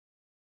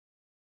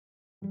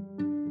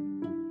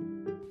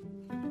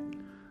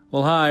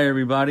Well, hi,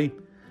 everybody,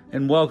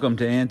 and welcome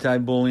to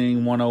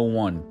Anti-Bullying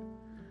 101.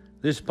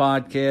 This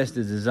podcast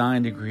is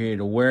designed to create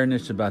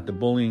awareness about the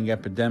bullying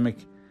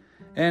epidemic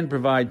and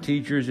provide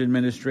teachers,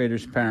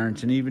 administrators,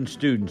 parents, and even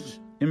students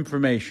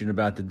information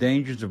about the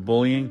dangers of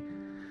bullying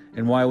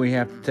and why we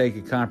have to take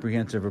a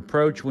comprehensive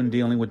approach when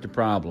dealing with the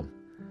problem.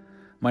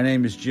 My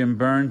name is Jim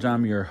Burns.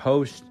 I'm your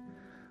host.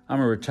 I'm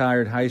a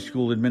retired high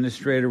school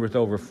administrator with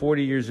over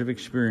 40 years of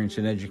experience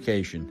in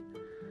education.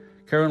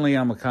 Currently,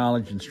 I'm a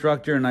college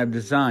instructor, and I've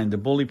designed the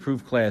Bully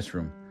Proof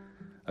Classroom,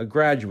 a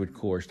graduate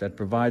course that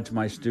provides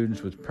my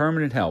students with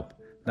permanent help,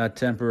 not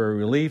temporary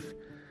relief,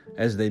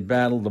 as they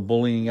battle the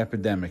bullying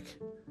epidemic.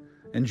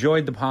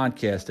 Enjoy the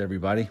podcast,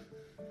 everybody.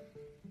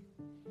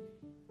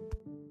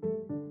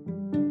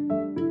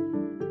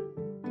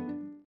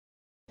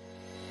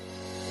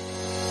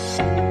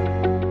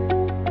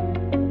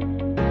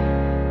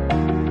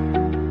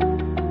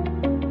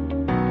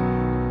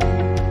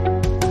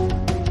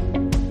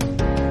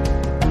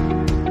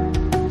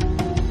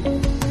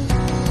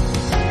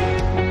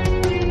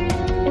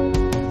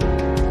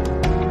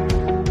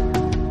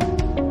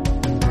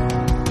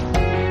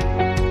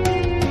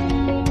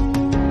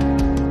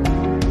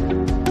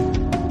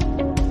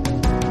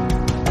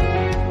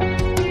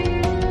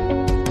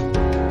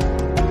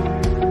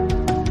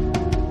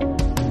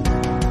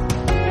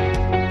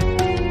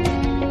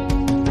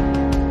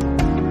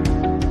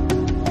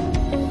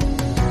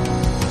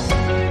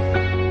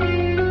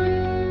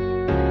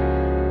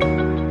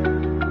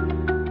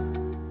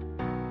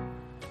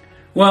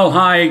 Well,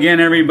 hi again,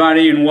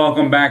 everybody, and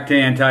welcome back to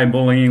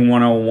Anti-Bullying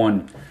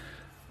 101.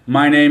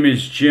 My name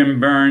is Jim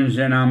Burns,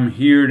 and I'm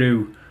here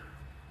to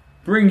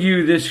bring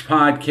you this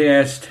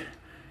podcast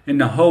in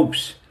the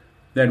hopes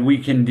that we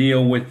can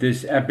deal with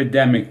this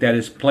epidemic that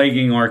is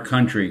plaguing our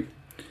country.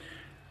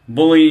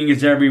 Bullying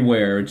is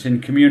everywhere. It's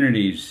in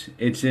communities,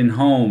 it's in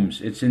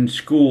homes, it's in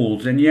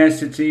schools, and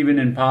yes, it's even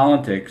in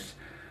politics,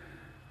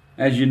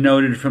 as you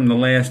noted from the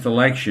last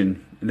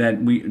election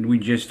that we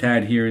just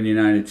had here in the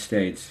United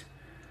States.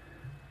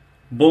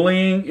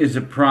 Bullying is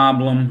a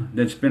problem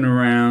that's been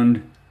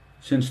around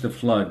since the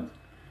flood.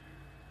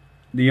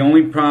 The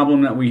only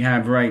problem that we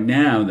have right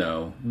now,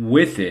 though,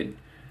 with it,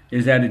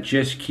 is that it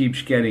just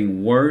keeps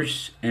getting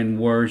worse and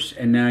worse,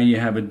 and now you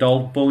have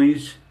adult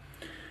bullies,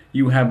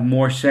 you have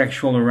more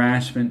sexual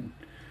harassment,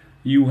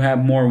 you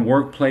have more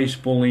workplace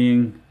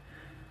bullying.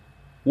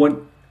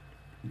 What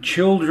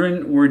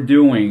children were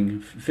doing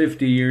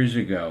 50 years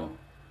ago,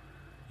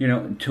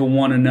 to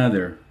one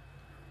another,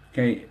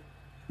 okay,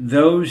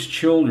 those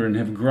children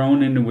have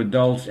grown into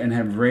adults and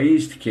have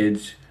raised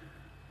kids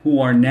who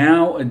are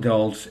now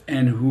adults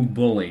and who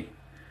bully.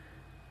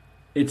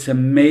 It's a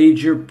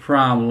major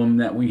problem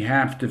that we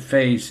have to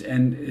face,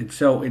 and it's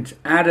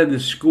out of the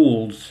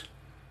schools,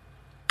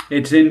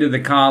 it's into the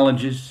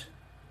colleges,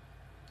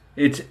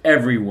 it's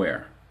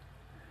everywhere.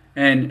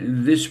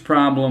 And this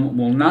problem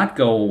will not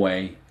go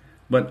away,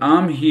 but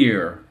I'm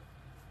here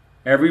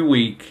every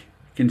week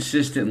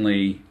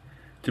consistently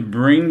to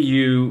bring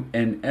you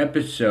an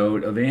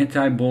episode of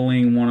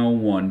Anti-Bullying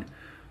 101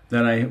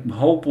 that I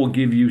hope will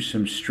give you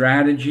some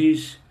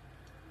strategies,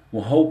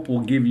 will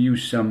give you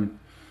some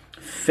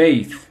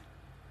faith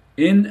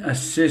in a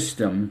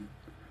system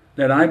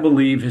that I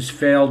believe has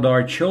failed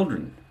our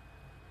children.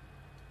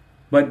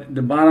 But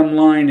the bottom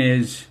line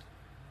is,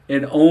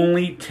 it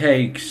only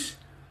takes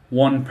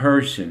one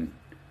person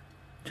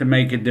to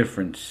make a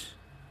difference.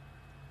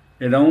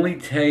 It only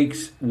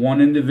takes one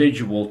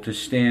individual to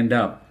stand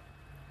up.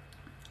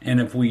 And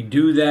if we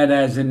do that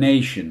as a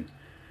nation,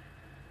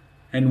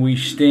 and we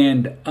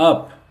stand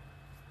up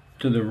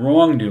to the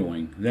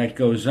wrongdoing that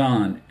goes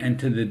on, and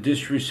to the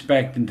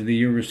disrespect and to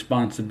the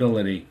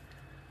irresponsibility,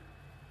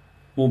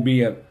 we'll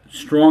be a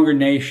stronger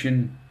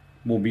nation,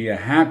 we'll be a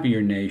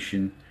happier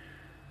nation,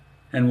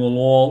 and we'll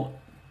all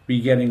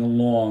be getting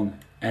along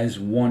as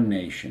one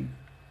nation.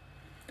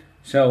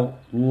 So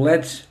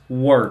let's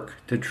work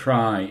to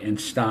try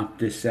and stop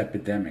this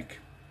epidemic.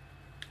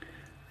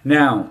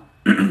 Now,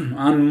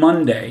 on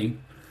Monday,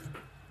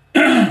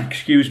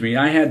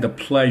 I had the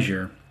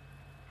pleasure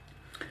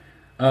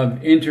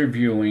of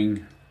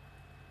interviewing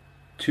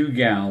two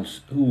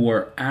gals who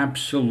were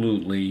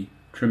absolutely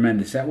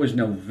tremendous. That was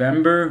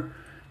November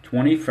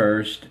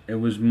 21st. It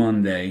was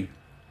Monday,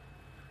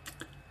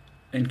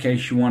 in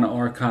case you want to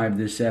archive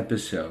this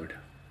episode.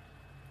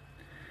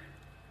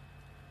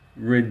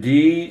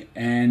 Riddhi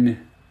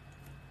and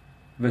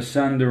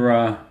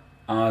Vasundhara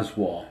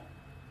Oswal.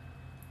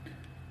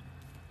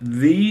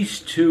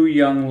 These two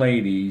young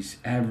ladies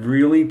have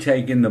really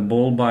taken the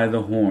bull by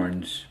the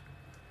horns,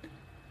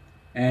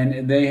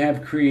 and they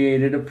have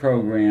created a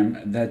program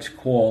that's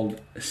called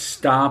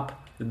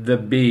Stop the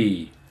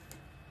Bee.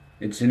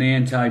 It's an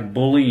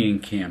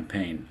anti-bullying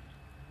campaign.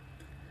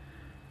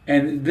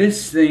 And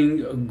this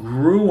thing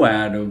grew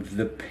out of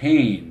the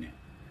pain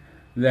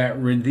that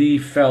Riddhi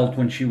felt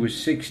when she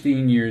was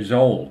 16 years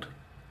old.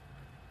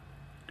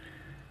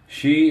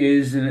 She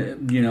is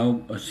an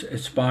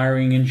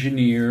aspiring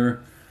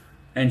engineer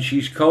and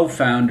she's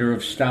co-founder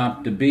of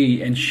Stop the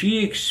Bee, and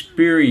she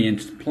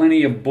experienced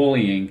plenty of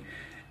bullying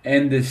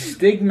and the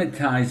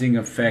stigmatizing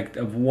effect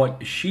of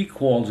what she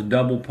calls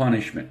double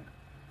punishment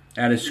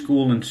at a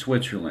school in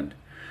Switzerland.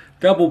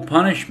 Double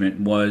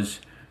punishment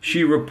was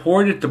she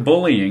reported the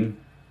bullying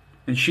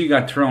and she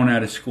got thrown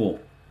out of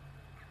school.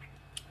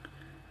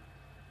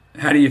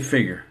 How do you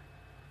figure?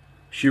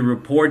 She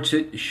reports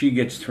it, she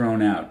gets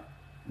thrown out.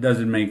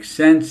 Doesn't make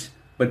sense,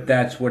 but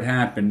that's what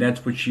happened.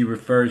 That's what she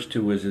refers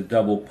to as a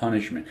double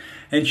punishment.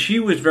 And she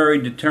was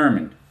very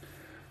determined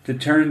to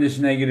turn this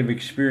negative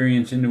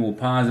experience into a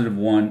positive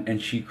one,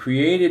 and she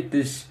created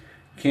this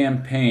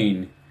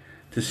campaign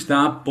to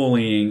stop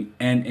bullying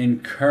and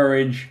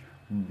encourage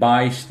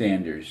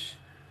bystanders.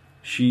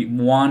 She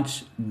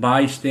wants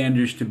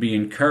bystanders to be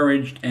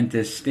encouraged and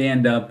to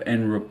stand up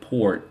and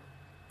report.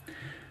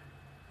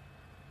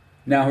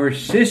 Now, her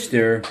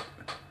sister,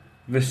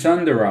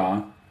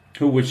 Vasundhara,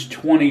 who was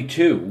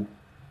 22,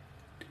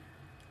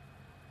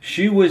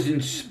 she was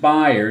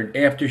inspired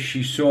after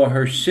she saw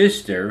her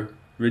sister,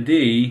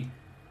 Radhi,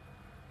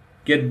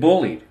 get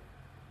bullied.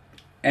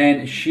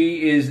 And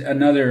she is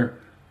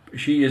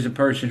a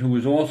person who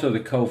is also the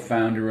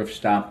co-founder of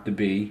Stop the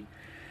Bee.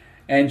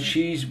 And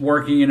she's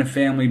working in a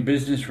family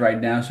business right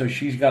now, so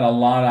she's got a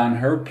lot on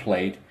her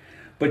plate.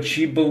 But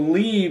she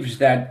believes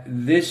that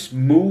this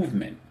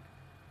movement,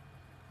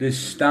 this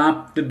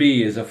Stop the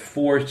Bee, is a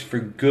force for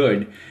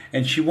good.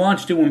 And she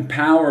wants to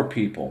empower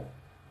people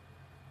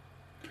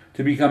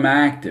to become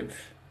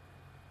active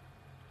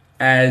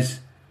as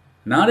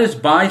not as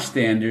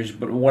bystanders,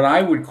 but what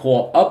I would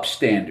call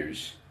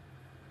upstanders.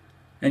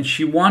 And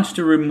she wants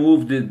to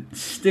remove the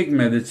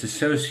stigma that's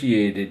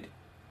associated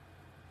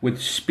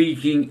with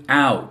speaking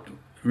out.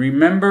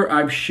 Remember,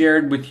 I've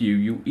shared with you,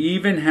 you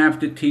even have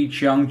to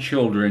teach young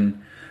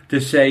children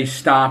to say,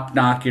 stop,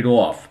 knock it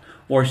off,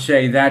 or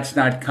say, that's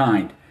not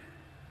kind.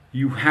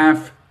 You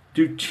have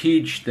to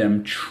teach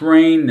them,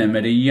 train them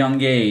at a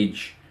young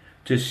age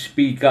to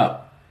speak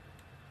up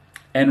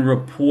and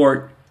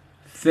report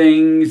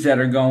things that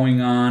are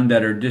going on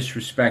that are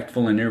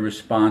disrespectful and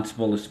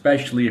irresponsible,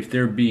 especially if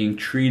they're being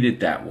treated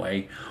that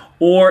way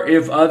or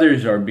if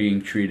others are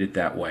being treated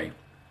that way.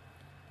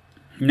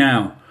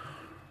 Now,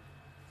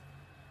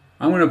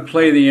 I'm going to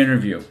play the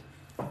interview,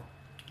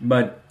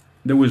 but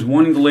there was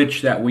one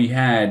glitch that we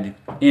had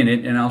in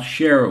it, and I'll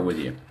share it with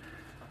you.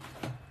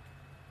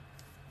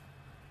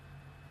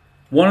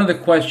 One of the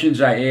questions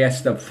I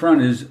asked up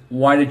front is,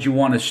 why did you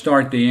want to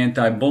start the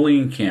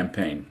anti-bullying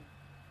campaign?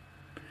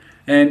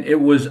 And it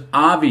was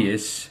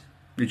obvious,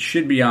 it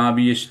should be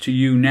obvious to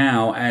you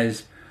now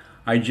as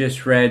I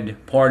just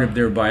read part of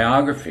their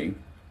biography,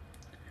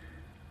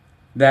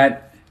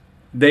 that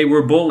they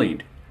were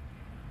bullied.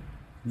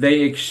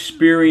 They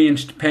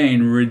experienced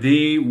pain.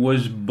 Radhi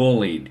was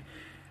bullied,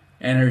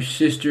 and her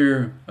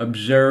sister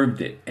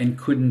observed it and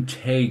couldn't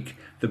take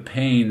the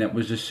pain that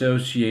was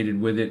associated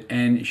with it,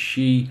 and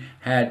she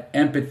had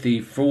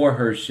empathy for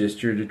her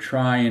sister to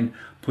try and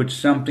put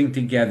something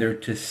together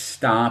to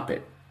stop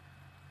it.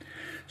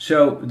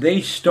 So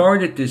they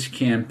started this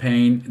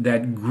campaign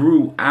that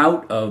grew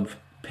out of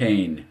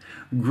pain,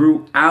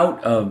 grew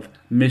out of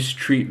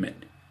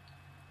mistreatment,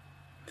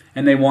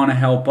 and they want to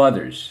help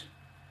others.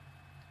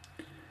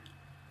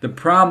 The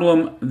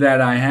problem that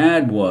I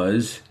had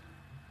was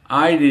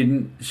I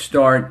didn't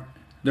start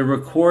the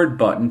record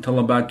button until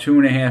about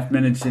 2.5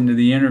 minutes into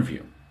the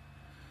interview.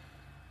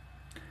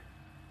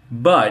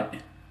 But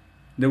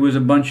there was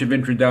a bunch of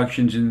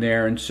introductions in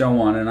there and so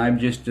on, and I've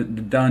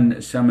just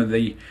done some of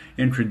the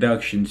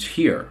introductions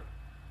here.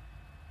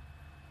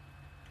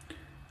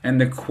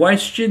 And the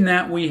question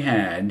that we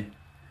had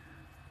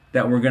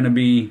that we're going to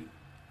be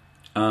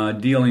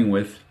dealing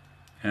with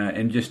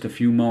in just a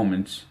few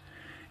moments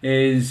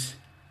is,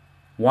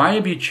 why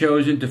have you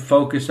chosen to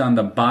focus on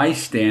the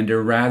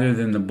bystander rather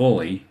than the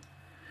bully?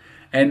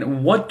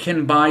 And what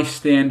can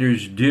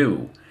bystanders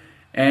do?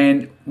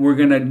 And we're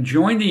going to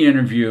join the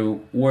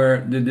interview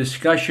where the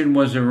discussion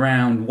was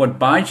around what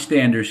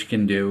bystanders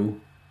can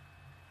do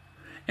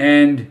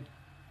and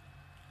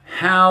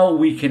how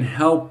we can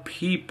help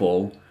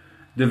people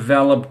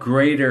develop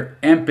greater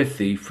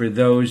empathy for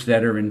those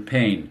that are in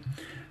pain.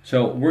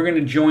 So we're going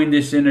to join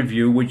this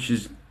interview, which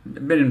has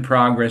been in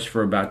progress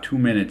for about 2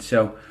 minutes.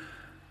 So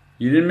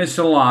you didn't miss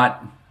a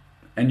lot,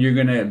 and you're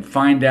going to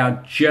find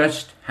out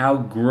just how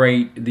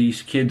great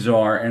these kids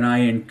are, and I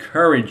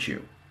encourage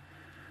you.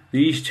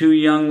 These two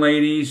young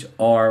ladies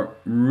are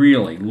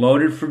really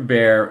loaded for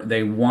bear.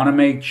 They want to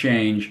make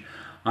change.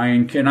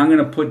 And I'm going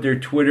to put their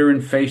Twitter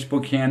and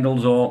Facebook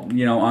handles all,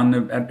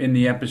 in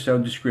the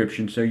episode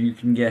description, so you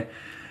can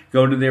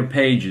go to their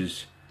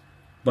pages.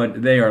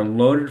 But they are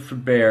loaded for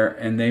bear,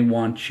 and they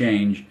want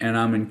change. And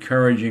I'm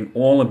encouraging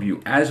all of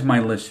you, as my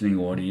listening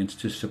audience,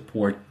 to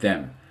support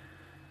them.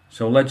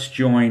 So let's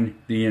join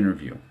the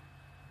interview.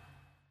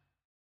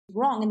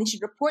 Wrong, and they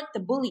should report the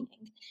bullying,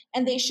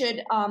 and they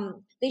should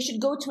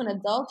go to an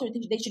adult, or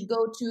they should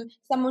go to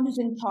someone who's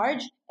in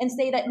charge and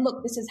say that,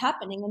 look, this is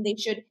happening, and they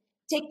should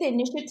take the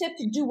initiative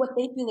to do what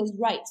they feel is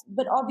right.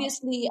 But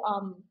obviously,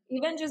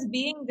 even just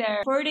being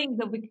there, comforting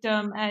the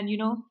victim and,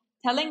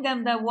 telling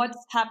them that what's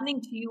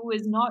happening to you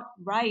is not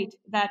right,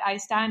 that I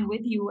stand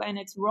with you and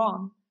it's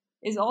wrong,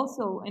 is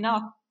also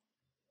enough.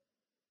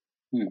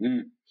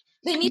 Mm-hmm.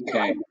 they need to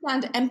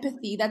understand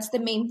empathy. That's the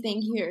main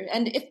thing here.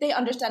 And if they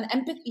understand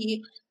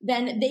empathy,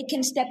 then they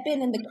can step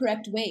in the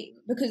correct way,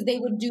 because they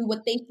would do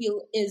what they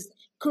feel is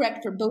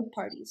correct for both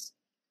parties.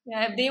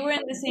 Yeah, if they were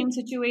in the same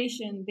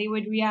situation, they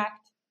would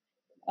react.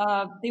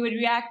 They would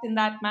react in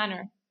that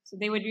manner. So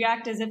they would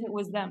react as if it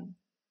was them.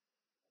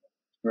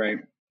 Right.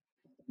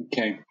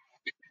 Okay.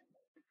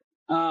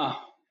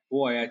 Oh,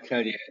 boy, I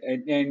tell you.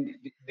 And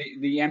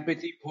the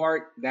empathy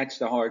part, that's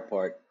the hard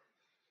part.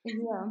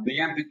 Yeah. The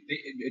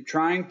empathy,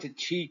 trying to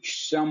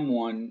teach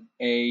someone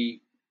a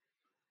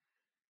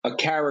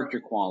character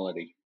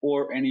quality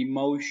or an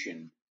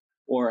emotion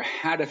or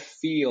how to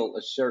feel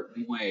a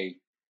certain way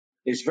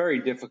is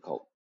very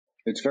difficult.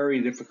 It's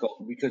very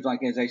difficult because,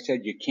 like, as I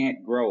said, you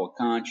can't grow a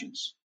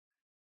conscience.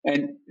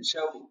 And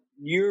so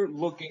you're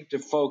looking to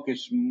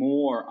focus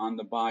more on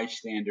the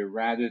bystander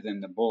rather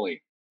than the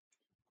bully.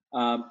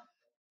 Um,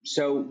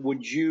 so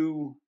would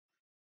you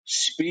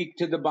speak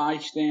to the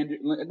bystander?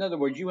 In other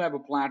words, you have a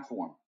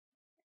platform,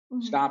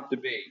 Stop the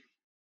Bee,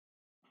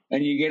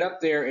 and you get up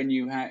there and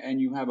you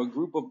have a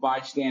group of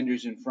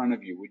bystanders in front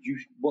of you.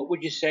 What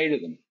would you say to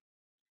them?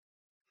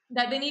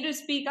 That they need to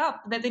speak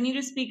up, that they need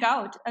to speak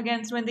out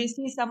against when they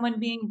see someone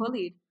being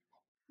bullied.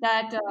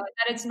 That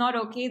it's not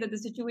okay, that the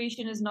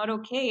situation is not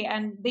okay,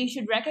 and they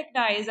should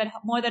recognize that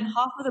more than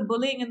half of the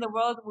bullying in the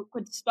world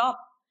could stop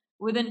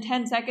within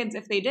 10 seconds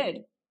if they did.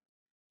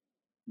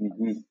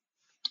 Mm-hmm.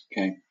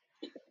 Okay.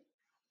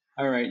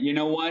 All right. You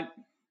know what?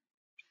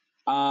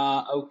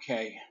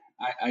 Okay.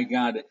 I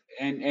got it.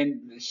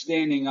 And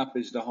standing up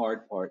is the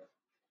hard part.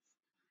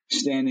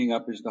 Standing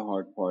up is the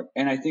hard part.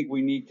 And I think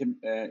we need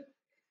to,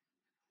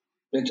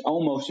 it's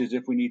almost as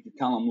if we need to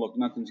tell them, look,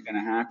 nothing's going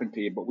to happen to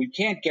you, but we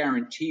can't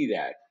guarantee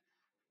that.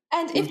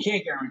 And We if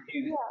can't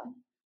guarantee that. yeah.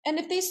 And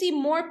if they see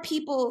more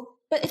people,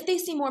 but if they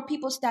see more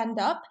people stand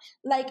up,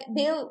 like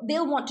they'll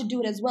want to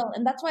do it as well.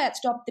 And that's why at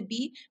Stop the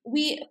Bee,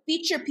 we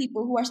feature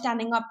people who are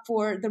standing up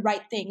for the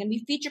right thing, and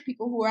we feature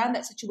people who are in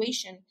that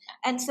situation.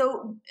 And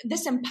so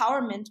this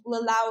empowerment will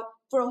allow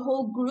for a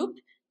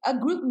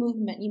group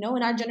movement. In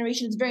our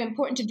generation, it's very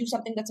important to do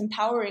something that's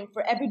empowering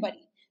for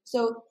everybody.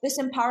 So this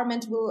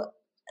empowerment will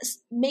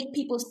make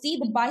people see,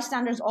 the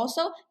bystanders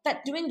also,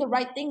 that doing the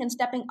right thing and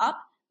stepping up,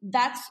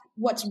 that's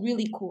what's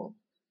really cool.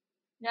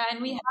 Yeah,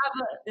 and we have,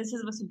 this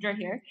is Vasudra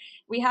here.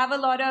 We have a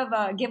lot of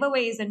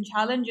giveaways and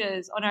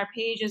challenges on our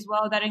page as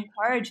well that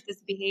encourage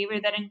this behavior,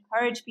 that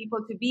encourage people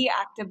to be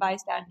active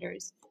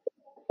bystanders.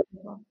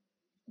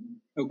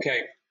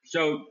 Okay.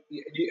 So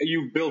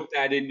you built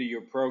that into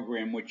your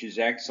program, which is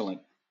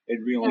excellent. It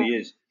really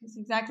is. Yes,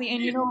 exactly.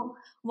 And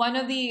one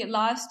of the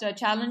last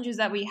challenges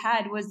that we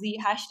had was the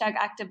hashtag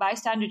active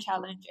bystander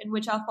challenge, in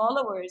which our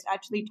followers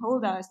actually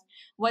told us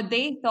what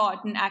they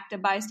thought an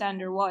active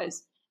bystander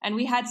was. And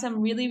we had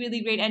some really,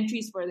 really great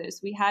entries for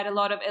this. We had a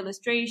lot of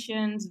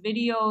illustrations,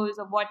 videos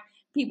of what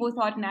people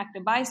thought an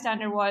active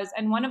bystander was.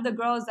 And one of the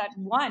girls that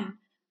won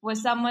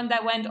was someone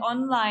that went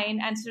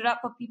online and stood up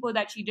for people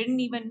that she didn't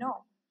even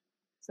know.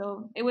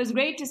 So it was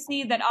great to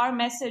see that our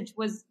message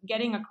was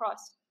getting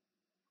across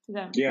to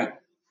them. Yeah.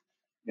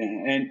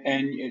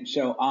 And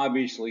so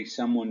obviously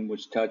someone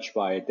was touched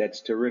by it.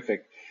 That's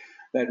terrific.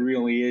 That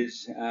really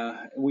is.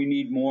 We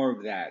need more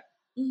of that.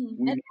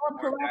 Mm-hmm. We need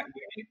more of that.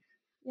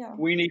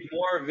 We need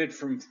more of it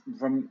from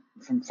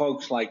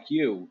folks like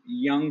you,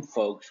 young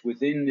folks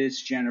within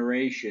this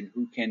generation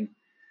who can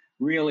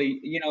really,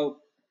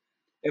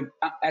 if,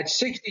 at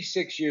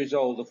 66 years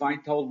old, if I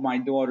told my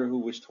daughter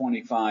who was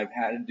 25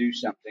 how to do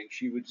something,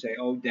 she would say,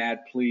 "Oh,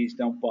 Dad, please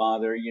don't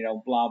bother,"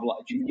 blah blah.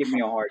 She'd give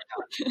me a hard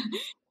time.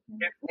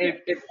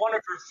 If one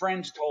of her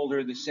friends told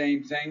her the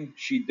same thing,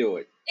 she'd do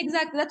it.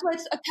 Exactly. That's why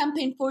it's a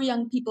campaign for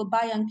young people,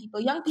 by young people.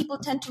 Young people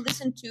tend to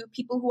listen to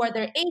people who are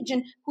their age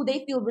and who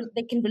they feel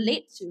they can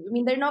relate to. I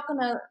mean, they're not going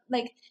to,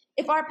 like,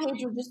 if our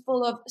page was just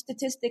full of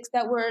statistics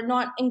that were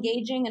not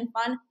engaging and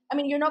fun, I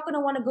mean, you're not going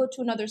to want to go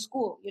to another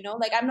school,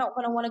 Like, I'm not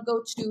going to want to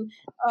go to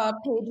a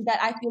page that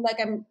I feel like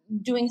I'm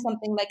doing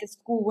something like a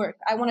school work.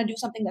 I want to do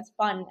something that's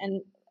fun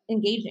and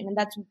engaging. And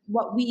that's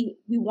what we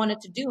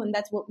wanted to do. And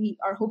that's what we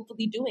are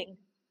hopefully doing.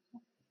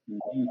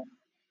 Mm-hmm.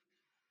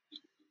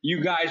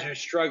 You guys are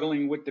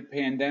struggling with the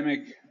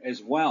pandemic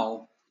as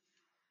well,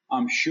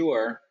 I'm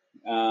sure.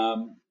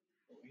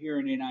 Here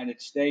in the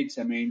United States,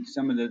 I mean,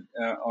 some of the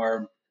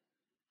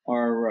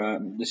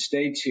the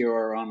states here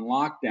are on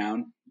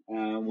lockdown.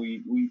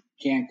 We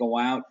can't go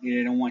out.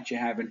 They don't want you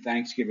having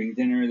Thanksgiving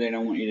dinner. They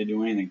don't want you to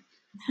do anything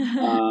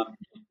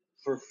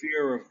for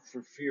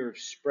fear of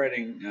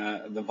spreading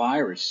the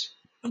virus.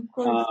 Of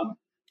course.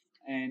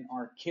 And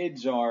our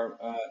kids are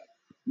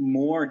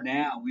more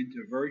now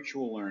into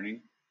virtual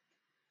learning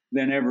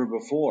than ever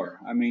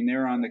before. I mean,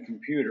 they're on the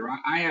computer.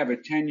 I have a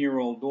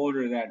 10-year-old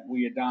daughter that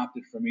we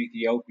adopted from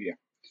Ethiopia.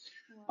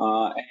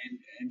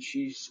 And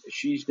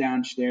she's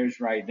downstairs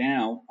right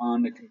now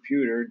on the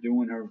computer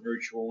doing her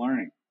virtual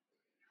learning.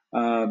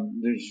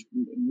 There's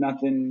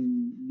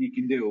nothing you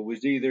can do. It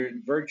was either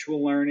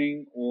virtual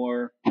learning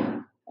or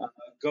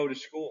go to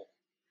school.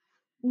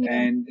 Yeah.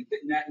 And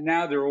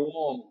now they're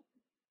all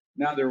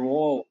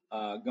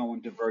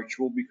going to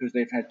virtual because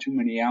they've had too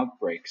many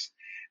outbreaks.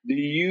 Do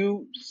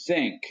you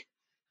think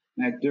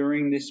that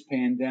during this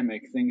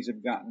pandemic things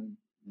have gotten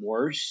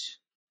worse?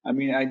 I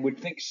mean, I would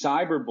think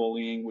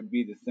cyberbullying would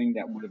be the thing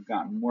that would have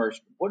gotten worse.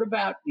 But what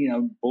about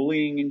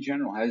bullying in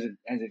general? Has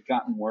it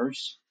gotten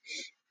worse?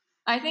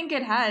 I think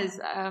it has.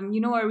 A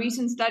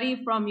recent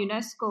study from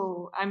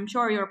UNESCO, I'm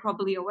sure you're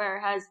probably aware,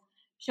 has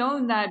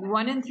shown that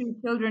 1 in 3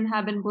 children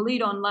have been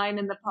bullied online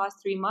in the past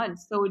 3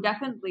 months. So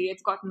definitely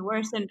it's gotten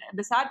worse. And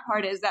the sad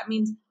part is that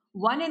means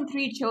 1 in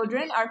 3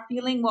 children are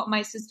feeling what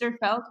my sister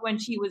felt when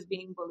she was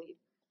being bullied.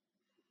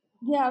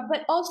 Yeah,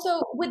 but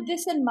also with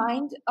this in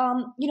mind,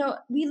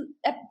 we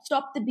at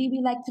Stop the Bee, we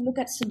like to look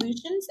at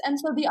solutions. And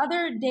so the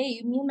other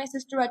day, me and my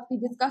sister were actually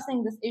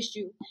discussing this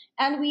issue,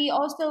 and we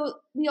also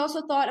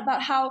thought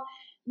about how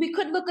we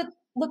could look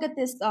at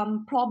this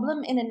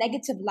problem in a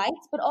negative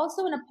light, but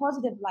also in a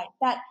positive light.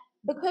 That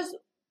because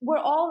we're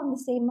all in the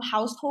same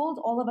household,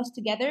 all of us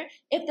together,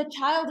 if the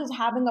child is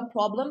having a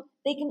problem,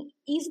 they can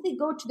easily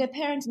go to their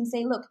parents and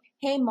say, "Look,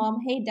 hey mom,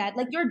 hey dad,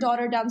 like your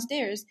daughter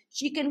downstairs,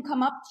 she can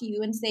come up to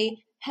you and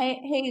say,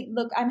 hey,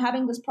 look, I'm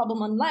having this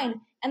problem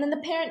online," and then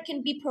the parent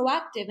can be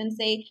proactive and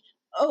say,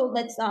 "Oh,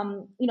 let's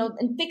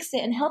and fix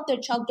it and help their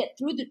child get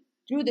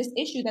through this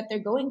issue that they're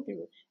going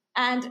through."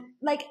 And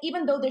like,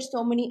 even though there's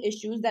so many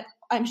issues that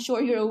I'm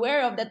sure you're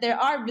aware of that there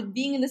are with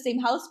being in the same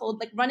household,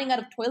 like running out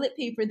of toilet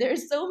paper,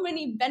 there's so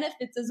many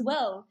benefits as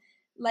well,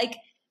 like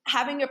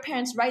having your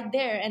parents right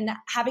there and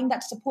having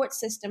that support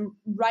system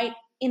right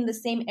in the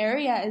same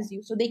area as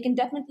you, so they can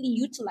definitely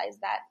utilize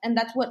that. And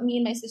that's what me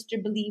and my sister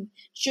believe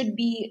should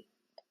be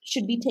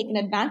taken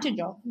advantage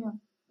of. Yeah,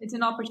 it's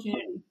an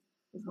opportunity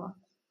as well.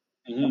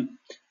 Mm-hmm.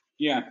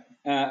 Yeah,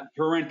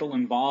 parental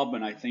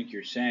involvement. I think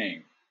you're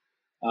saying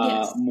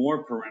Yes.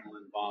 more parental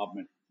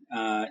involvement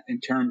in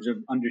terms of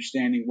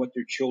understanding what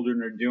their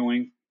children are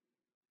doing.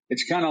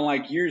 It's kind of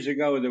like years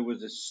ago there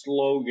was a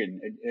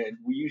slogan.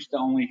 We used to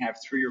only have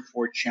 3 or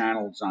 4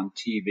 channels on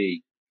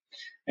TV,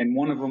 and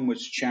one of them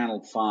was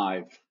Channel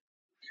 5.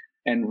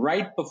 And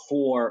right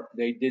before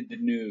they did the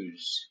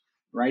news,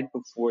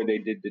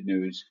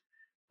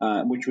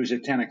 which was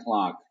at 10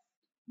 o'clock,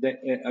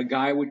 a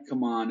guy would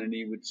come on and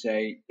he would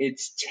say,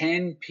 "It's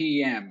 10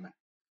 p.m.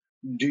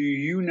 Do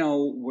you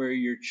know where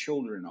your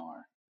children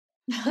are?"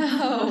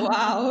 Oh,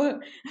 wow.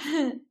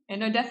 I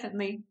know,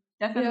 definitely.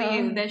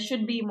 Yeah. There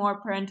should be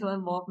more parental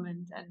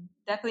involvement and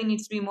definitely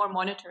needs to be more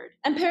monitored.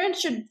 And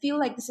parents should feel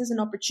like this is an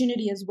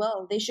opportunity as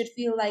well. They should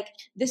feel like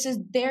this is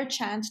their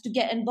chance to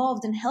get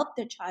involved and help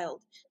their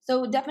child.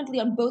 So definitely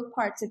on both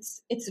parts,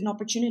 it's an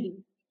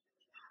opportunity.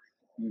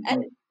 Mm-hmm.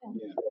 And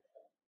Yeah.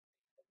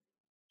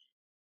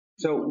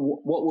 So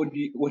what do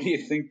you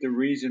think the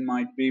reason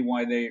might be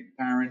why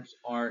parents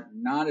are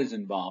not as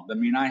involved? I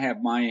mean, I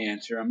have my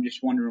answer. I'm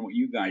just wondering what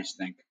you guys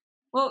think.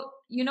 Well,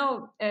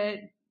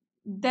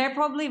 they're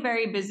probably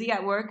very busy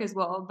at work as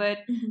well. But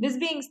this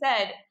being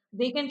said,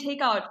 they can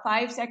take out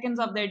 5 seconds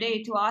of their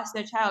day to ask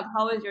their child,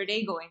 "How is your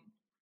day going?"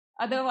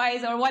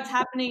 Otherwise, or what's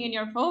happening in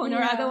your phone,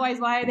 or Yeah.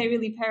 otherwise, why are they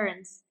really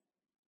parents?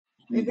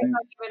 If they Mhm.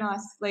 can't even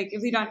ask, like,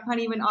 if they can't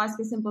even ask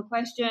a simple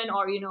question,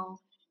 or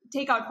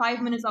take out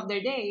 5 minutes of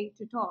their day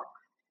to talk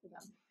to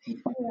them.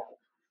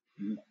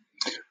 Mhm.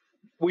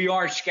 We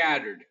are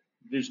scattered.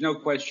 There's no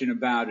question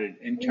about it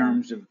in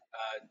terms of,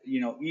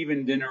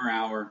 even dinner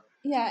hour.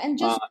 Yeah, and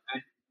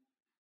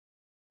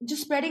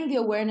just spreading the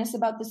awareness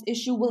about this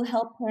issue will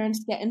help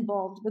parents get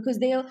involved, because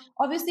they'll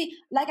obviously,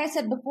 like I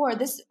said before,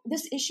 this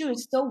issue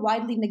is so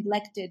widely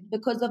neglected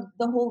because of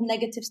the whole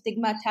negative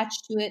stigma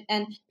attached to it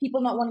and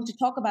people not wanting to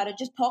talk about it.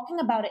 Just talking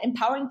about it,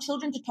 empowering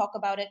children to talk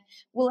about it,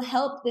 will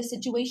help the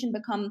situation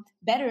become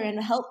better and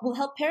will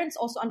help parents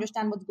also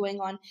understand what's going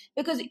on,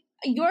 because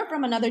you're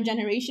from another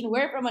generation,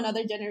 we're from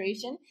another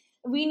generation.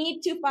 We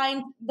need to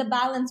find the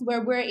balance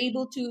where we're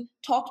able to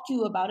talk to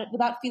you about it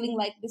without feeling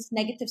like this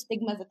negative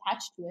stigma is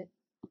attached to it.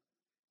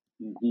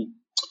 Mm-hmm.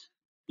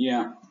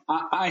 Yeah,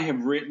 I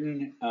have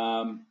written,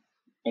 and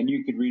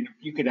you could read.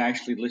 You could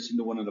actually listen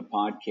to one of the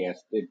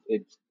podcasts.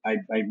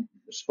 I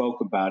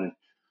spoke about it,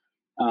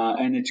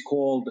 and it's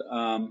called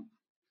uh,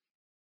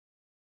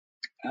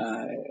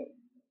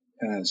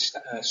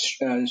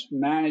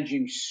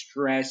 managing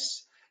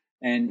stress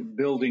and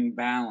building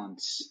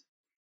balance.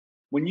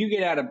 When you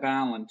get out of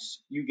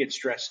balance, you get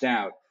stressed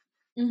out.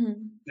 Mm-hmm.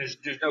 There's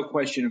no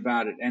question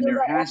about it, and Feel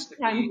there that all has to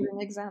the time be. during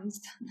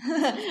exams,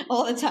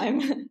 all the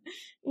time.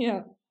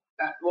 Yeah.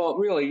 Well,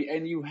 really,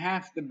 and you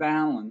have to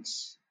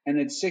balance. And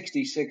at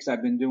 66,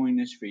 I've been doing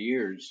this for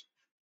years.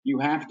 You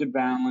have to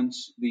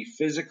balance the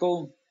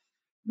physical,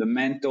 the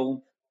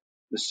mental,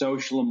 the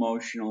social,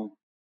 emotional,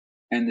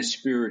 and the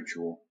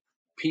spiritual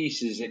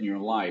pieces in your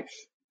life.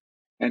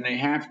 and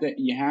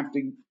you have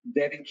to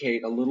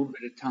dedicate a little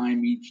bit of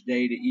time each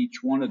day to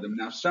each one of them.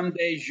 Now, some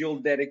days you'll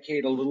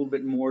dedicate a little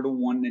bit more to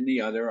one than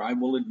the other. I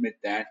will admit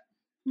that.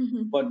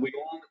 Mm-hmm. But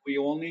we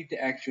all need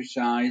to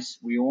exercise.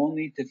 We all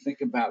need to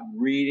think about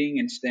reading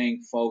and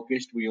staying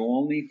focused. We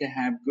all need to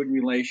have good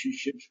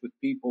relationships with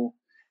people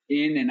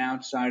in and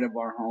outside of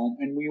our home,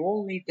 and we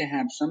all need to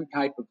have some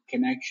type of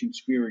connection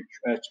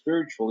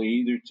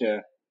spiritually,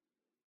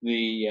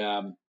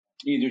 the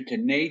either to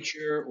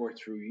nature or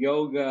through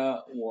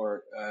yoga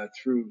or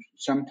through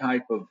some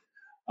type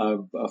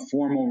of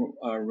formal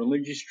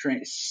religious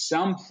training.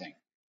 Something.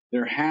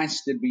 There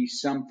has to be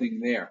something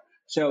there.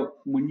 So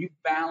when you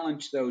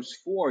balance those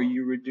four,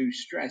 you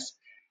reduce stress.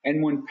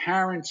 And when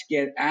parents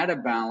get out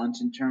of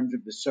balance in terms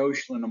of the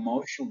social and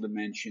emotional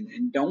dimension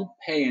and don't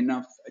pay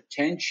enough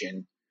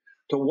attention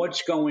to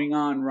what's going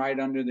on right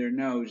under their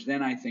nose,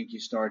 then I think you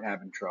start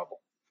having trouble.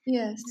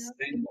 Yes,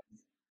 Then,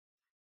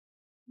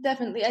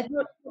 definitely. I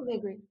totally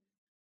agree.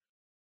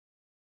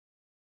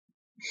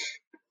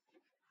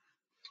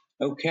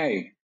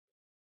 okay,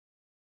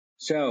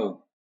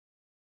 so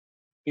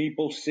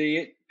people see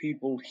it,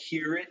 people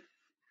hear it,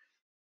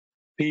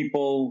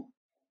 people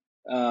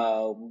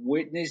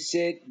witness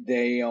it,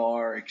 they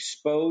are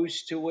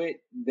exposed to it,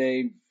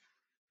 they've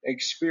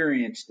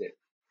experienced it.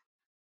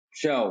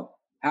 So,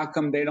 how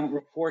come they don't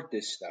report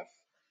this stuff?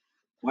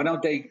 Why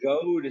don't they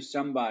go to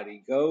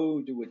somebody,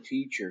 go to a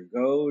teacher,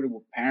 go to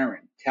a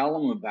parent, tell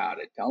them about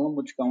it, tell them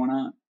what's going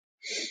on?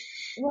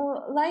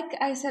 Well, like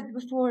I said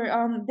before,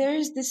 there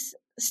is this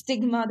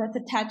stigma that's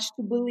attached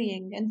to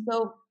bullying. And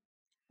so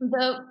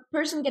the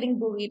person getting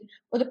bullied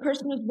or the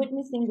person who's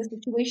witnessing the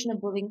situation of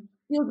bullying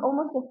feels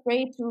almost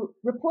afraid to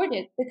report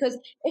it, because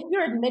if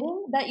you're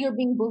admitting that you're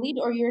being bullied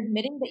or you're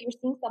admitting that you're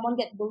seeing someone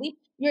get bullied,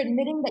 you're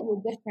admitting that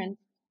you're different.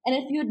 And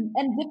if you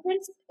and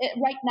difference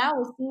right now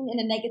is seen in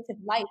a negative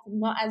light and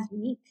not as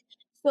unique.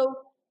 So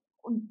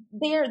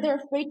they're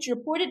afraid to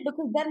report it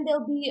because then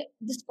they'll be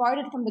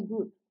discarded from the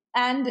group.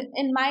 And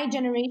in my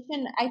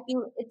generation, I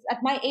feel it's at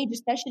my age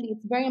especially,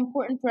 it's very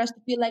important for us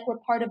to feel like we're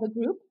part of a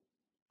group.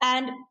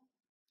 And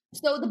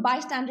so the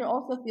bystander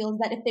also feels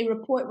that if they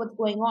report what's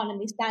going on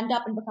and they stand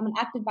up and become an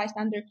active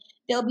bystander,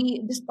 they'll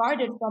be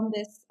discarded from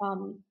this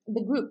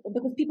the group,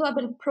 because people have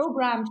been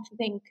programmed to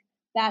think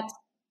that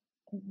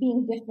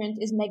being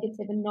different is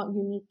negative and not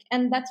unique.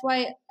 And that's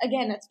why,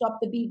 again, at Stop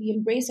the Beat, we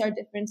embrace our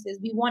differences.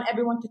 We want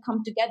everyone to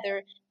come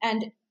together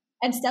and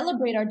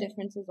celebrate our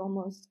differences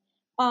almost.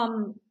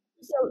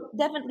 So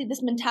definitely,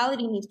 this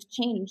mentality needs to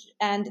change,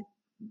 and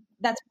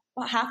that's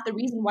half the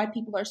reason why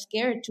people are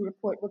scared to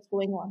report what's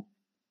going on.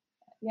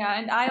 Yeah,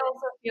 and I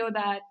also feel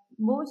that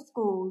most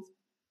schools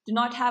do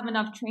not have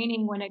enough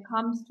training when it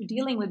comes to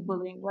dealing with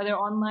bullying, whether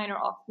online or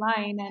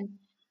offline. And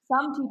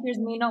some teachers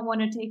may not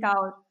want to take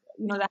out,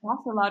 the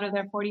hassle out of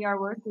their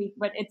 40-hour work week,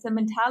 but it's a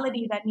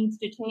mentality that needs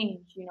to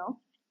change,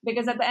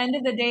 because at the end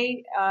of the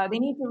day, they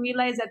need to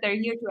realize that they're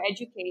here to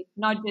educate,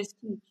 not just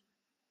teach.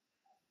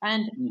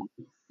 And,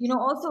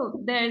 also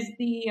there's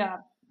the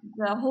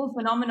whole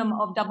phenomenon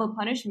of double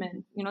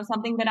punishment,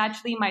 something that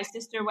actually my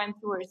sister went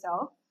through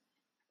herself,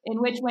 in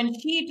which when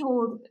she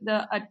told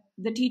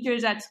the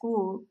teachers at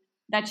school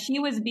that she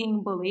was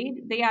being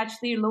bullied, they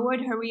actually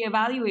lowered her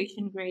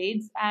reevaluation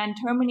grades and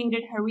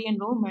terminated her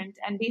re-enrollment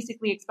and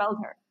basically expelled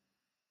her.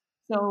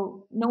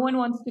 So no one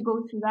wants to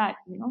go through that,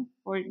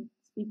 for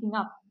speaking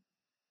up.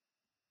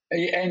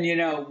 And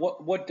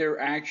what they're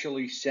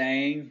actually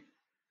saying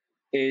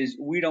is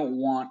we don't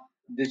want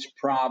this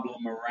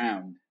problem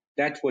around.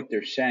 That's what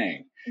they're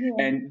saying.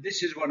 Yeah. And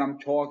this is what I'm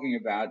talking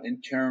about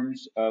in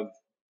terms of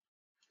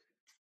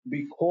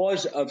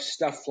because of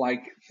stuff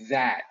like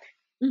that.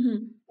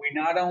 Mm-hmm. We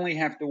not only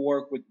have to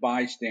work with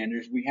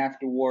bystanders, we have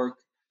to work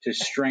to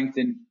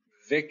strengthen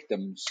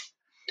victims.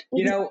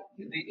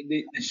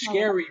 The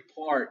scary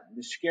part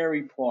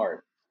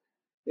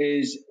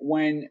is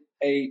when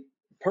a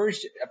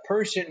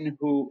person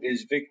who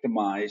is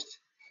victimized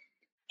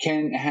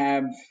can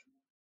have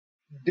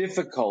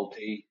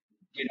difficulty,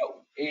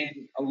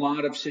 in a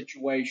lot of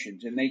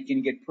situations, and they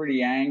can get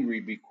pretty angry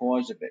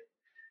because of it.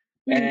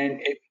 Mm-hmm. And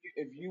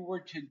if you were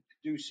to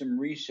do some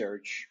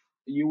research,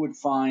 you would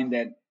find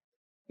that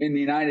in the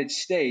United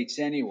States,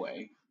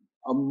 anyway,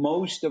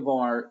 most of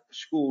our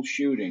school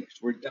shootings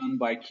were done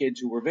by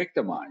kids who were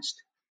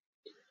victimized.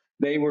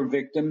 They were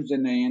victims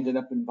and they ended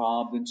up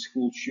involved in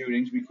school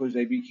shootings because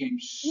they became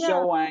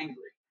so angry.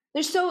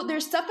 They're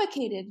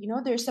suffocated,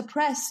 they're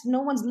suppressed.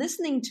 No one's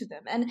listening to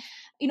them. And,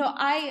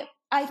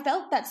 I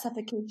felt that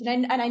suffocation,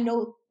 and I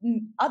know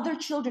other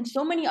children,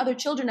 so many other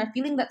children are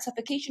feeling that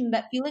suffocation,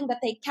 that feeling that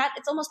they can't,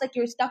 it's almost like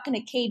you're stuck in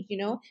a cage,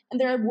 and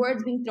there are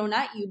words being thrown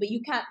at you, but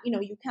you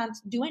can't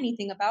do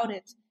anything about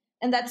it.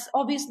 And that's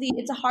obviously,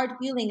 it's a hard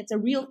feeling. It's a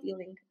real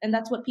feeling. And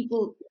that's what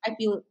people, I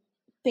feel,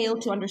 fail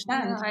to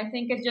understand. Yeah, I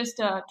think it's just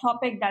a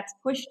topic that's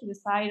pushed to the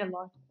side a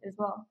lot as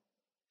well.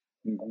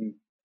 Mm-hmm.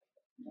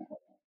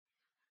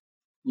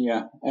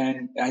 Yeah,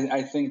 and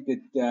I think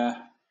that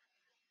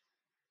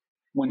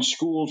when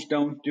schools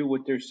don't do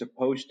what they're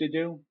supposed to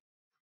do,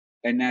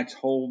 and that's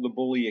hold the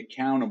bully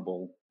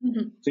accountable.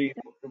 Mm-hmm. So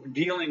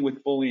dealing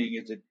with bullying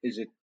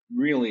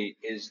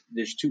is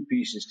there's two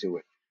pieces to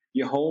it.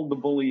 You hold the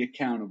bully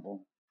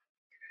accountable,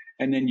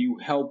 and then you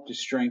help to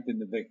strengthen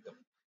the victim.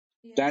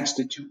 Yes. That's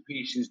the two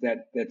pieces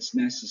that's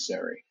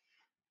necessary.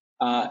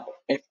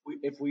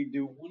 If we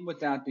do one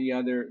without the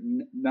other,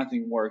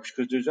 nothing works,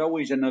 because there's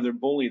always another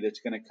bully that's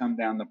going to come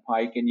down the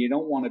pike, and you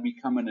don't want to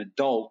become an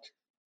adult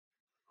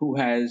who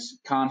has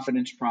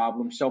confidence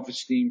problems,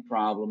 self-esteem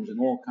problems, and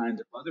all kinds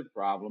of other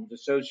problems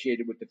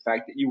associated with the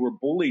fact that you were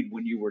bullied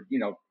when you were,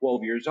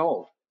 12 years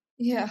old.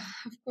 Yeah,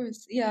 of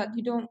course. Yeah,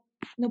 you don't.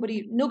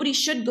 Nobody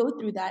should go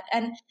through that,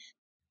 and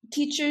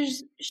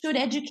teachers should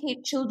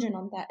educate children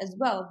on that as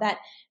well. That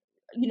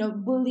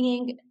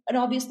bullying, and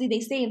obviously they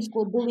say in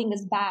school bullying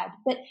is bad,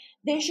 but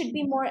there should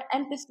be more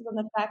emphasis on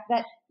the fact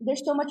that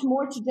there's so much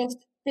more to just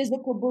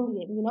physical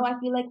bullying. I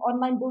feel like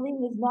online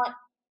bullying is not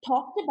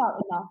talked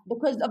about enough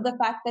because of the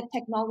fact that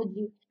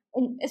technology,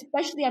 and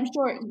especially, I'm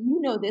sure you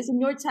know this,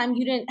 in your time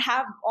you didn't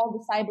have all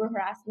the cyber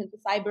harassment, the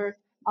cyber,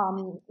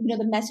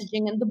 the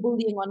messaging and the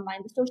bullying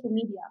online, the social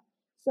media.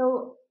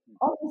 So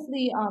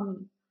obviously,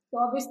 So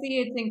obviously,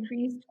 it's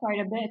increased quite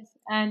a bit,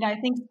 and I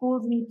think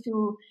schools need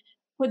to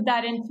put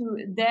that into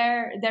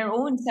their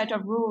own set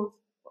of rules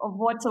of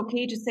what's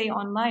okay to say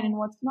online and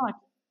what's not,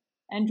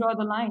 and draw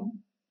the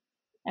line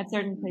at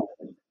certain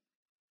places.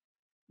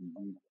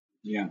 Mhm.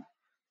 Yeah.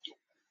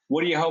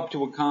 What do you hope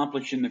to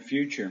accomplish in the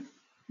future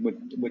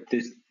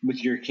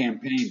with your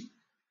campaign?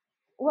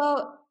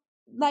 well,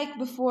 like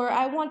before,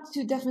 I want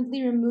to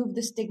definitely remove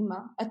the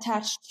stigma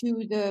attached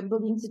to the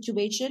bullying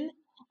situation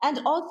and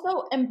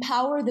also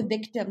empower the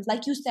victims.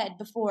 Like you said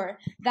before,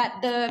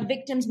 that the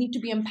victims need to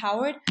be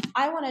empowered.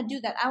 I want to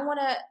do that. I want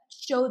to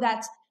show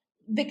that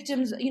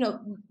victims,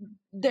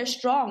 they're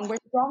strong. We're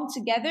strong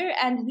together,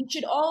 and we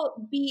should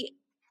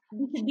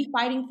be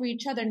fighting for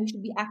each other, and we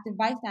should be active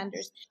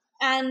bystanders.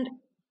 And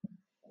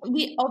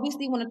we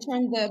obviously want to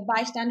turn the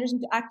bystanders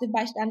into active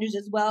bystanders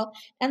as well,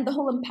 and the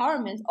whole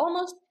empowerment,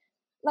 almost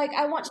like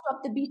I want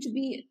Stop the Beat to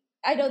be,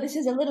 I know this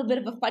is a little bit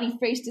of a funny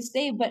phrase to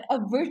say, but a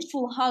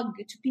virtual hug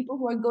to people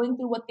who are going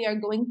through what they are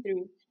going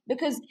through.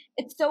 Because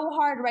it's so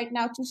hard right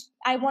now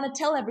I want to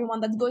tell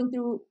everyone that's going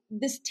through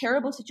this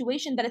terrible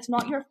situation that it's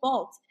not your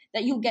fault,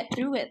 that you'll get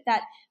through it,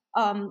 that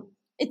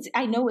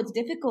I know it's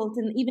difficult.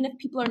 And even if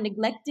people are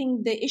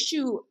neglecting the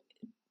issue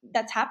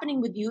that's happening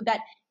with you,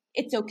 that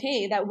it's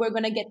okay, that we're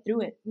going to get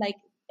through it. Like,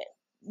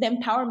 the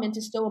empowerment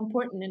is so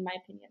important, in my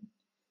opinion.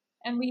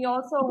 And we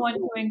also want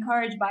to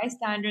encourage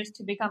bystanders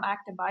to become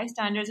active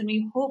bystanders, and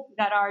we hope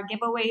that our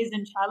giveaways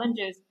and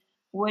challenges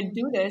would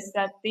do this,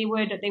 that they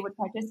would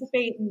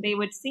participate and they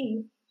would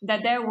see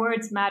that their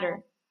words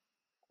matter,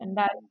 and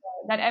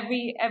that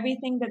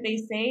everything that they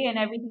say and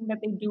everything that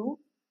they do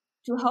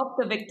to help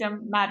the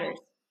victim matters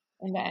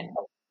in the end.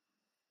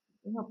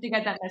 We hope to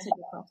get that message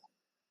across.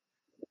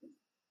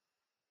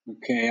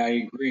 Okay,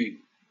 I agree.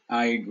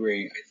 I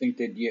agree. I think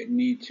that you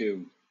need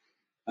to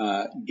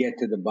get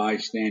to the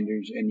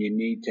bystanders, and you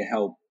need to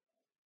help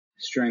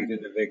strengthen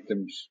the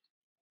victims.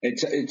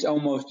 It's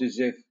almost as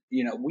if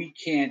we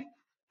can't,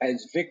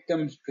 as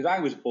victims, because I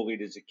was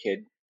bullied as a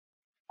kid.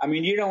 I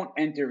mean, you don't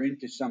enter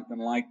into something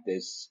like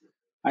this.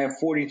 I have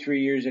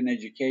 43 years in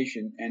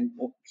education, and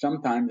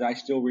sometimes I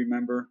still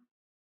remember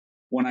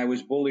when I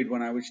was bullied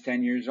when I was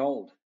 10 years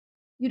old.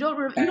 You don't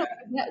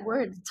forget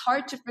words. It's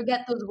hard to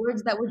forget those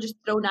words that were just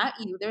thrown at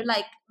you. They're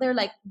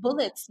like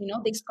bullets.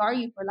 They scar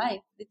you for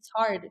life. It's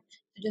hard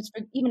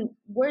to even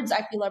words.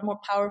 I feel are more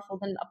powerful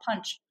than a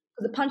punch,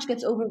 because the punch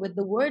gets over with.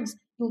 The words,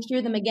 you'll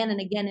hear them again and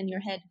again in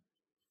your head.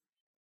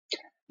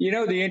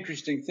 The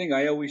interesting thing,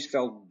 I always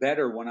felt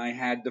better when I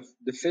had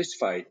the fist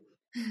fight.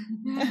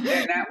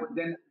 Then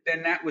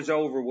that was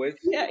over with.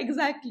 Yeah,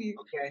 exactly.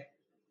 Okay,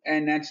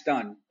 and that's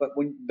done. But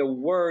when the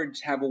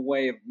words have a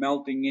way of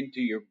melting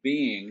into your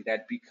being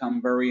that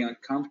become very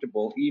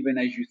uncomfortable, even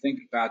as you think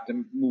about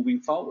them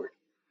moving forward,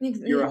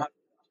 you're 100%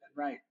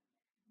 right.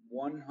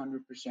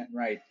 100%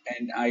 right.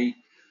 And I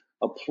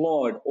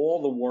applaud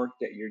all the work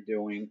that you're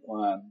doing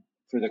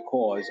for the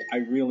cause. I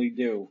really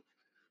do.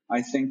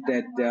 I think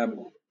that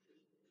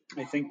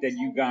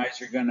you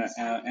guys are going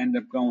to end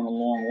up going a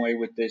long way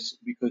with this,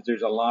 because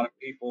there's a lot of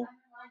people,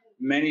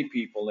 many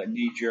people that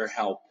need your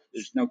help.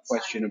 There's no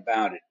question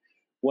about it.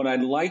 What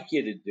I'd like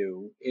you to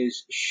do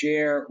is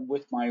share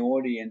with my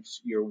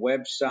audience your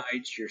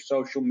websites, your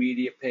social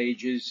media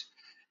pages,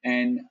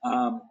 and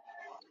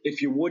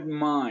if you wouldn't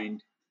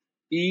mind,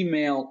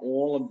 email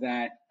all of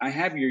that. I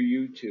have your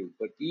YouTube,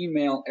 but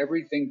email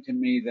everything to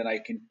me that I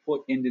can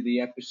put into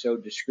the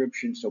episode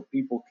description so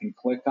people can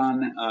click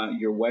on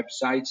your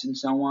websites and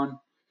so on.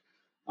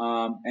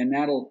 And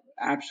that'll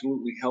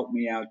absolutely help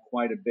me out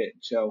quite a bit.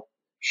 So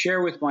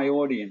share with my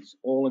audience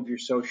all of your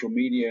social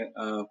media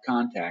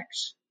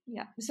contacts.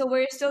 Yeah. So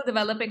we're still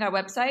developing our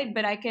website,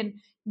 but I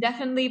can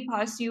definitely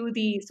pass you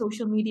the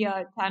social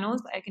media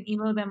channels. I can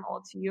email them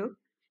all to you.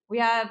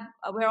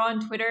 We're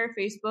on Twitter,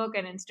 Facebook,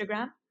 and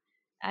Instagram,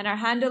 and our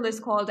handle is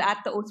called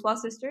 @the Oswa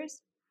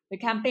Sisters. The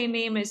campaign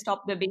name is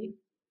Stop the Beat.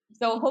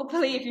 So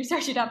hopefully, if you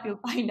search it up, you'll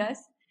find us.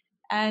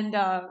 And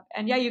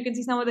yeah, you can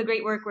see some of the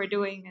great work we're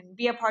doing and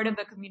be a part of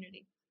the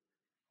community.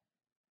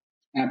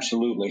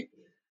 Absolutely.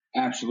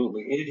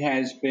 Absolutely. It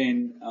has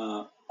been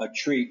a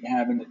treat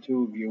having the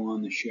two of you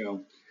on the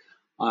show.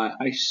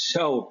 I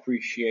so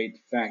appreciate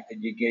the fact that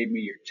you gave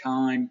me your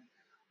time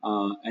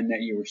and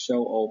that you were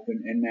so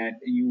open and that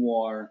you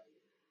are,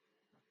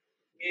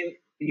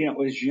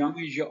 as young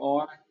as you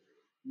are,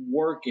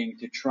 working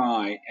to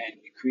try and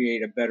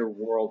create a better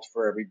world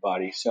for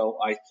everybody. So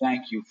I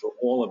thank you for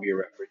all of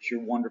your efforts.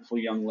 You're wonderful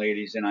young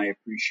ladies, and I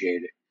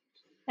appreciate it.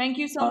 Thank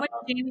you so much,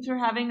 James, for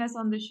having us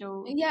on the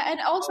show. Yeah, and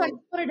also I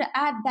just wanted to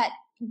add that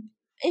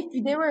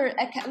if there were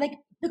like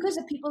because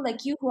of people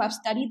like you who have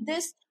studied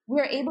this,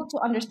 we're able to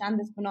understand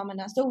this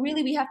phenomena. So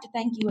really, we have to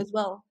thank you as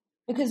well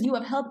because you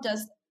have helped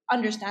us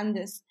understand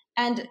this,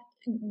 and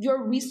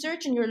your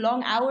research and your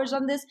long hours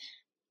on this,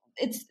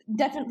 it's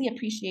definitely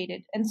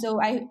appreciated. And so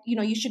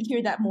you should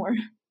hear that more.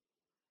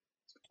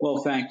 Well,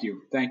 thank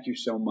you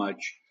so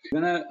much.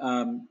 We're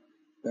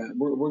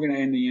gonna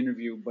end the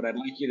interview, but I'd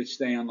like you to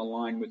stay on the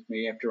line with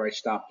me after I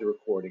stop the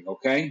recording.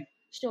 Okay?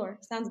 Sure,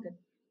 sounds good.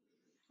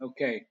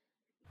 Okay.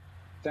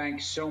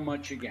 Thanks so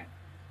much again.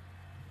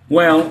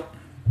 Well,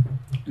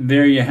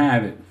 there you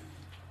have it.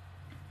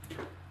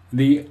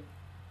 The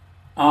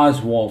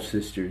Oswald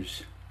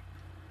sisters.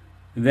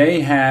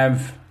 They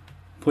have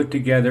put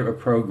together a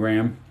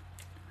program,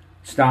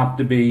 Stop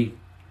the Bee.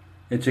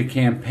 It's a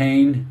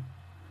campaign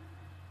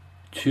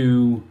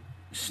to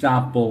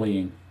stop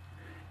bullying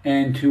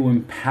and to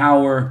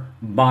empower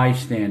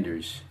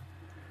bystanders.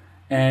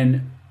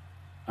 And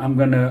I'm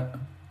going to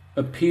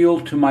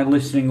appeal to my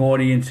listening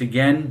audience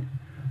again.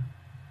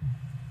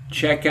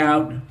 Check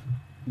out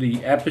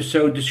the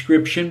episode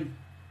description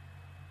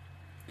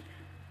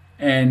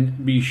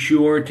and be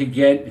sure to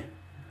get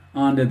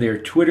onto their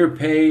Twitter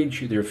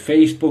page, their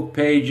Facebook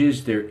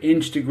pages, their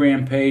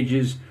Instagram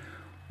pages.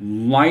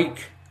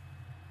 Like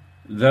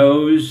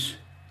those,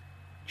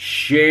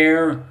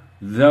 share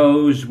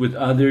those with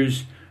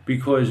others,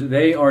 because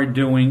they are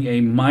doing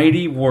a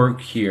mighty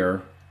work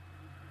here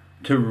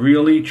to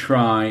really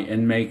try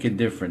and make a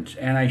difference.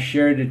 And I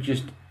shared it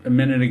just a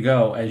minute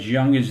ago, as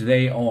young as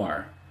they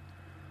are,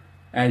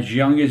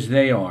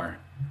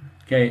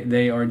 okay,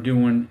 they are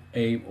doing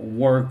a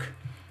work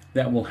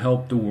that will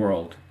help the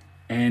world,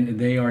 and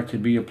they are to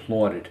be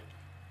applauded.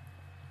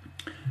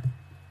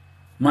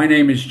 My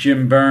name is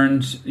Jim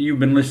Burns. You've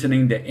been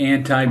listening to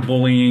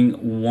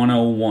Anti-Bullying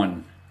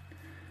 101.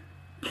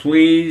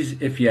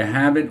 Please, if you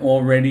haven't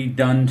already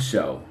done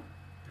so,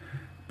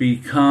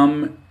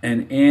 become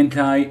an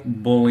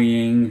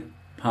Anti-Bullying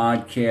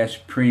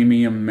Podcast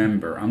Premium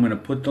member. I'm going to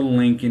put the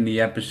link in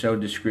the episode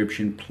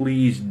description.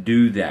 Please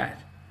do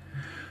that.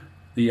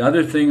 The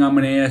other thing I'm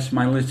going to ask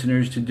my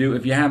listeners to do,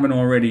 if you haven't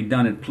already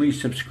done it,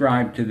 please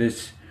subscribe to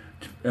this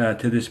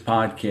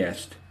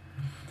podcast.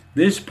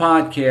 This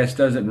podcast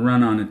doesn't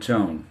run on its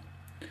own.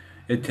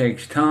 It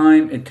takes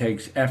time, it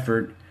takes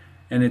effort,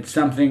 and it's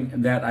something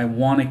that I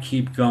want to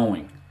keep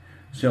going.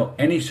 So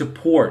any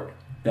support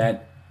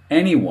that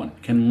anyone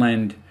can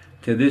lend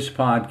to this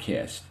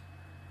podcast,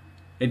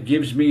 it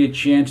gives me a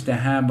chance to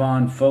have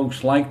on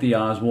folks like the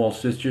Oswald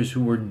sisters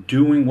who are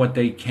doing what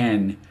they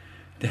can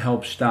to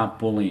help stop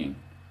bullying.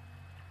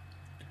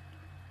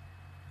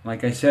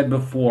 Like I said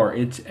before,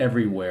 it's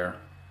everywhere.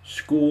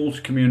 Schools,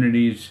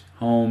 communities,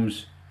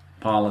 homes,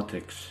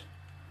 politics.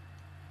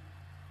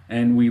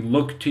 And we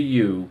look to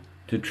you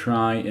to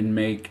try and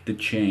make the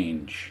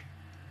change.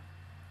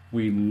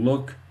 We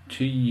look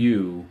to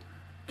you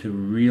to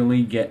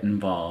really get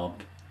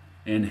involved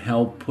and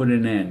help put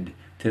an end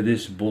to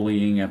this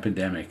bullying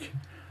epidemic.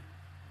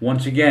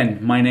 Once again,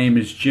 my name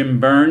is Jim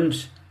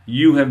Burns.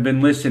 You have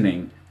been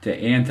listening to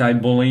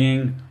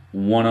Anti-Bullying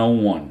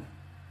 101.